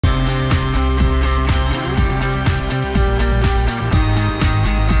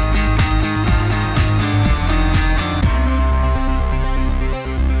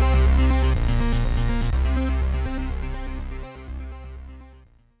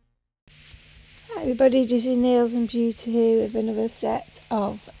Hi everybody, Dizzy Nails and Beauty here with another set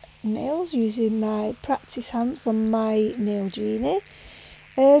of nails using my practice hands from My Nail Genie.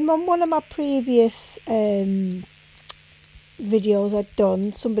 On one of my previous videos I'd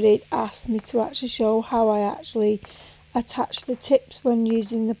done, somebody asked me to actually show how I actually attach the tips when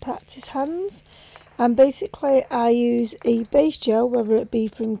using the practice hands. And basically I use a base gel, whether it be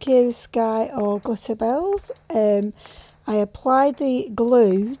from Kira's Sky or Glitterbels. I apply the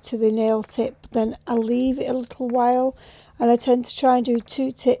glue to the nail tip, then I leave it a little while, and I tend to try and do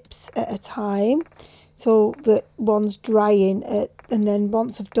 2 tips at a time so that one's drying, and then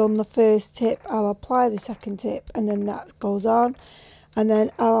once I've done the first tip I'll apply the second tip, and then that goes on, and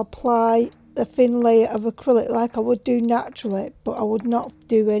then I'll apply a thin layer of acrylic like I would do naturally, but I would not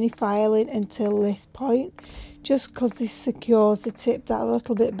do any filing until this point, just because this secures the tip that a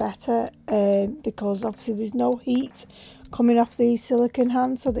little bit better, because obviously there's no heat coming off these silicone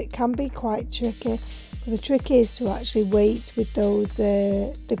hands, so that can be quite tricky. But the trick is to actually wait with those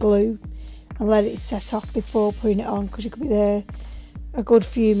the glue and let it set off before putting it on, because you could be there a good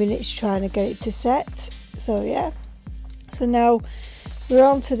few minutes trying to get it to set. So yeah, so now we're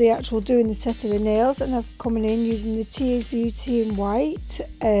on to the actual doing the set of the nails, and I'm coming in using the Tears Beauty in white,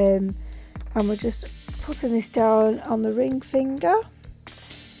 and we're just putting this down on the ring finger.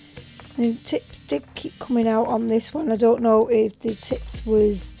 And the tips did keep coming out on this one. I don't know if the tips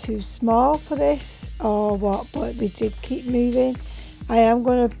was too small for this or what, but they did keep moving. I am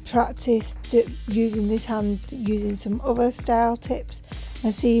going to practice using this hand, using some other style tips,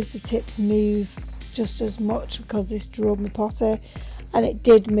 and see if the tips move just as much, because this drove me potty, and it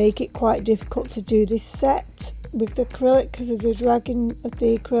did make it quite difficult to do this set with the acrylic because of the dragging of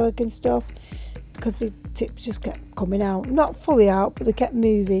the acrylic and stuff, because the tips just kept coming out, not fully out, but they kept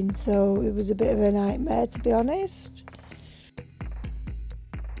moving, so it was a bit of a nightmare, to be honest.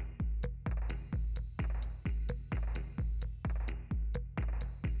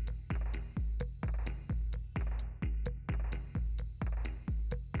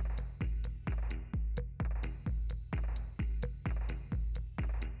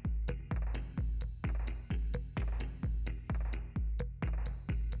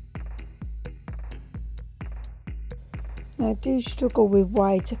 I do struggle with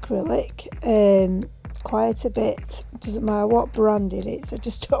white acrylic quite a bit. It doesn't matter what brand it is, I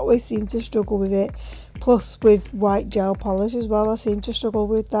just always seem to struggle with it. Plus with white gel polish as well, I seem to struggle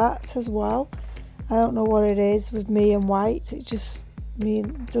with that as well. I don't know what it is with me and white, it just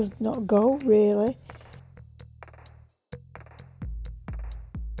does not go really.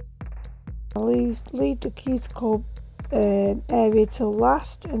 I'll leave the cuticle area till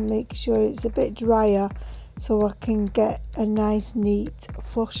last and make sure it's a bit drier, so I can get a nice neat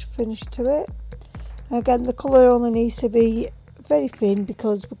flush finish to it. And again, the colour only needs to be very thin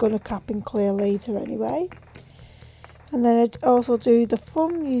because we're going to cap and clear later anyway. And then I'd also do the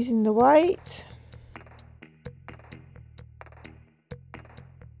thumb using the white.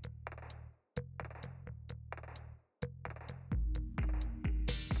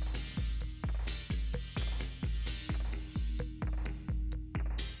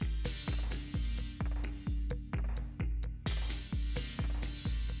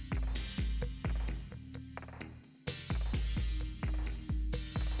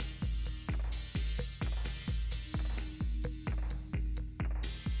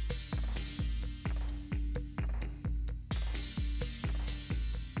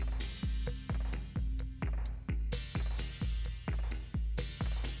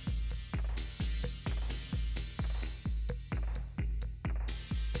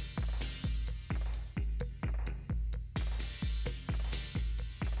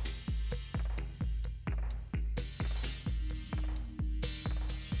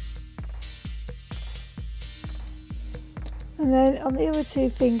 And then on the other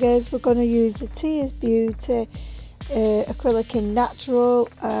 2 fingers we're going to use the Tears Beauty acrylic in natural,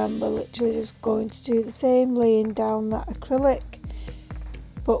 and we're literally just going to do the same, laying down that acrylic.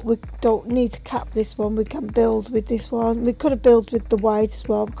 But we don't need to cap this one, we can build with this one. We could have built with the white as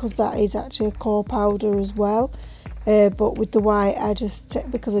well, because that is actually a core powder as well, but with the white I just,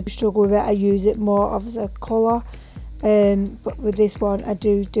 because I struggle with it, I use it more as a colour, but with this one I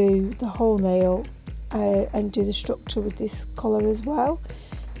do the whole nail and do the structure with this colour as well.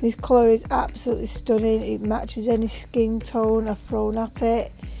 This colour is absolutely stunning, it matches any skin tone I've thrown at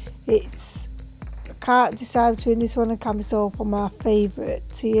it. I can't decide between this one and Camisole for my favourite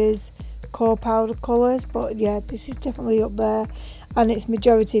Tears core powder colours, but yeah, this is definitely up there, and it's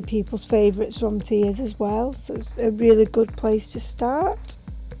majority of people's favourites from Tears as well, so it's a really good place to start.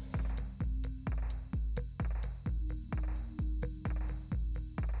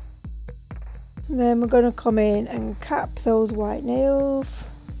 And then we're going to come in and cap those white nails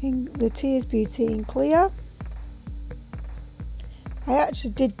in the Tears Beauty in clear. I actually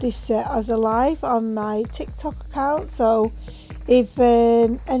did this set as a live on my TikTok account, so if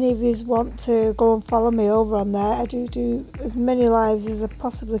any of you want to go and follow me over on there, I do as many lives as I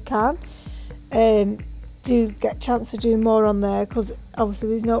possibly can. Do get a chance to do more on there, because obviously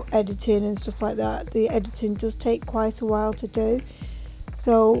there's no editing and stuff like that. The editing does take quite a while to do,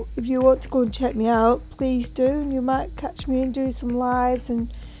 so if you want to go and check me out, please do, and you might catch me and do some lives.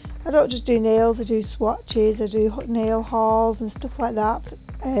 And I don't just do nails, I do swatches, I do nail hauls and stuff like that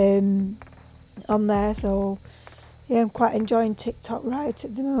on there. So yeah, I'm quite enjoying TikTok right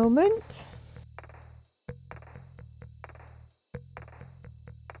at the moment.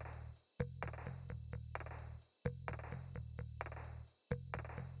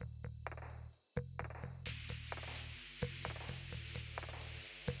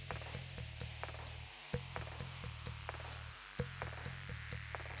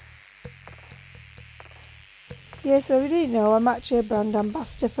 Yeah, so if you didn't know, I'm actually a brand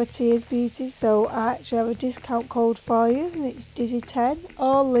ambassador for Tears Beauty, so I actually have a discount code for you, and it's Dizzy10.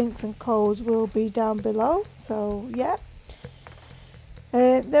 All links and codes will be down below, so yeah.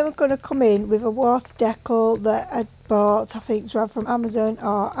 Then we're going to come in with a water decal that I bought, I think it's from Amazon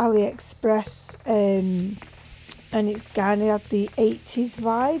or AliExpress, and it's kind of had the 80s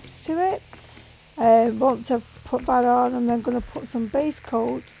vibes to it. Once I've put that on, I'm then going to put some base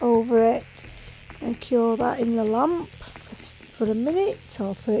coat over it and cure that in the lamp for a minute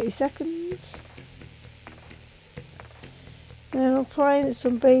or 30 seconds. Then I'm applying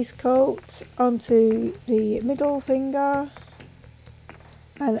some base coat onto the middle finger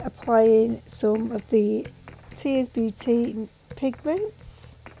and applying some of the Tears Beauty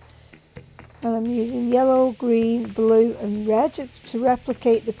pigments, and I'm using yellow, green, blue and red to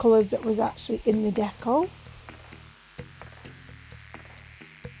replicate the colours that was actually in the decal.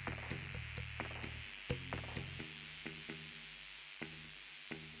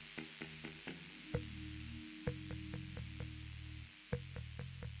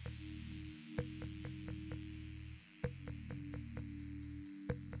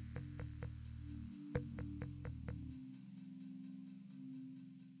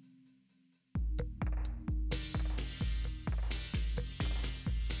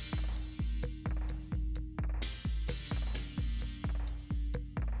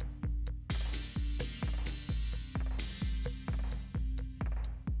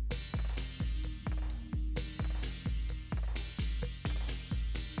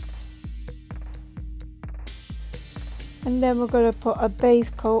 And then we're going to put a base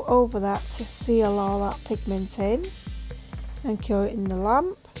coat over that to seal all that pigment in and cure it in the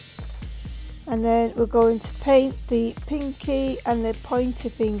lamp. And then we're going to paint the pinky and the pointer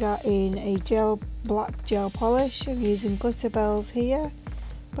finger in a black gel polish. I'm using Glitterbels here,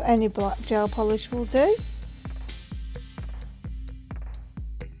 but any black gel polish will do.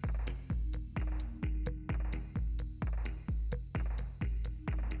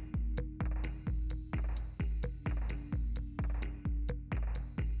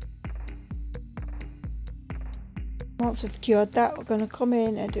 Once we've cured that, we're going to come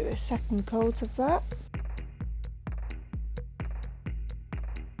in and do a second coat of that.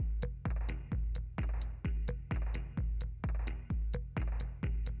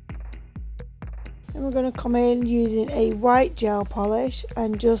 Then we're going to come in using a white gel polish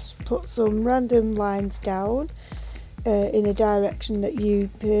and just put some random lines down in a direction that you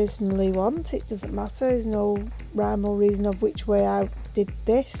personally want. It doesn't matter, there's no rhyme or reason of which way I did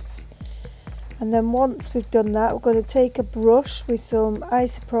this. And then once we've done that, we're going to take a brush with some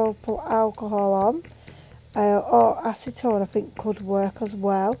isopropyl alcohol on, or acetone I think could work as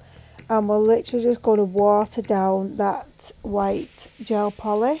well, and we're literally just going to water down that white gel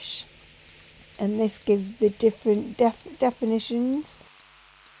polish, and this gives the different definitions.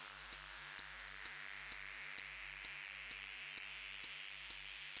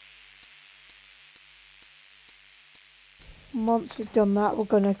 And once we've done that, we're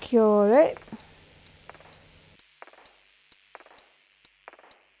going to cure it.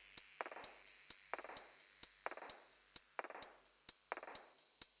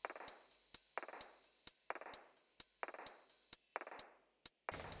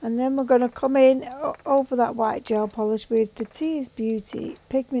 And then we're going to come in over that white gel polish with the Tears Beauty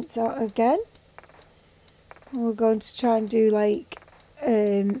pigments out again. And we're going to try and do like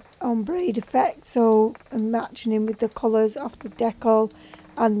ombre effect, so matching in with the colours of the decal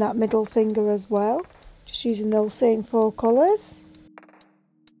and that middle finger as well. Just using those same 4 colours.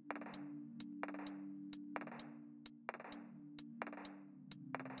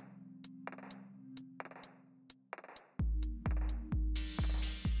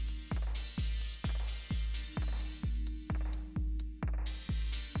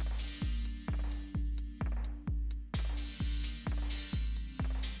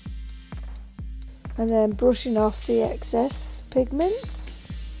 and then brushing off the excess pigments.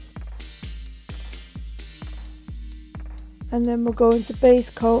 And then we're going to base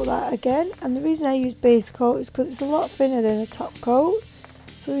coat that again, and the reason I use base coat is because it's a lot thinner than a top coat,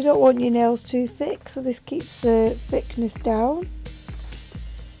 so you don't want your nails too thick, so this keeps the thickness down.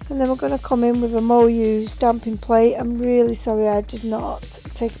 And then we're going to come in with a Moyu stamping plate. I'm really sorry I did not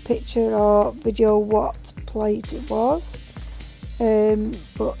take a picture or video what plate it was, and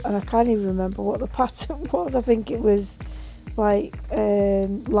I can't even remember what the pattern was. I think it was like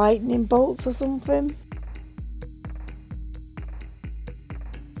lightning bolts or something.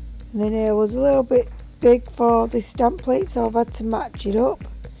 And the nail was a little bit big for this stamp plate, so I've had to match it up.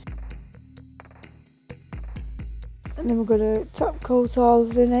 And then we're going to top coat all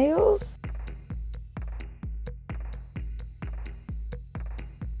of the nails.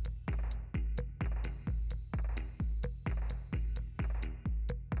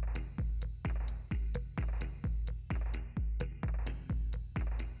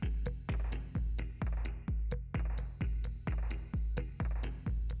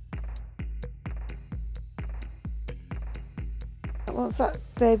 Once that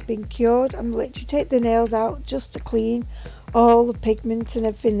they've been cured, I'm literally take the nails out just to clean all the pigment and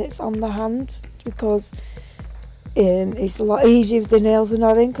everything that's on the hand, because it's a lot easier if the nails are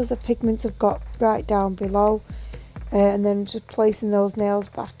not in, because the pigments have got right down below, and then just placing those nails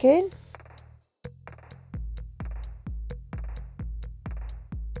back in.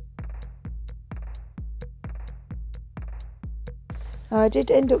 I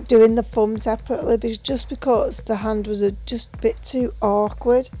did end up doing the thumb separately, but just because the hand was just a bit too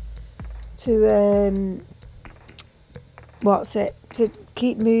awkward to to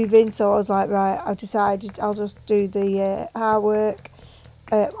keep moving, so I was like, right, I've decided I'll just do the hard work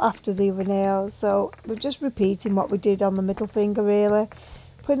after the other nails. So we're just repeating what we did on the middle finger, really,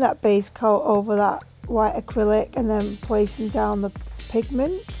 putting that base coat over that white acrylic and then placing down the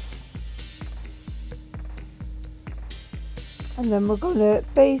pigments. And then we're going to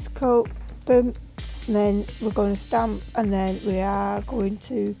base coat them, and then we're going to stamp, and then we are going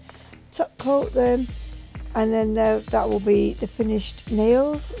to top coat them, and then that will be the finished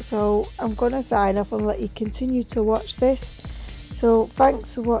nails. So I'm going to sign off and let you continue to watch this. So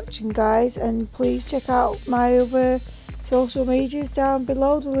thanks for watching, guys, and please check out my other social medias down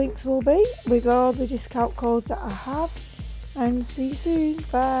below. The links will be with all the discount codes that I have, and see you soon.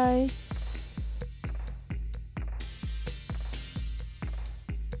 Bye.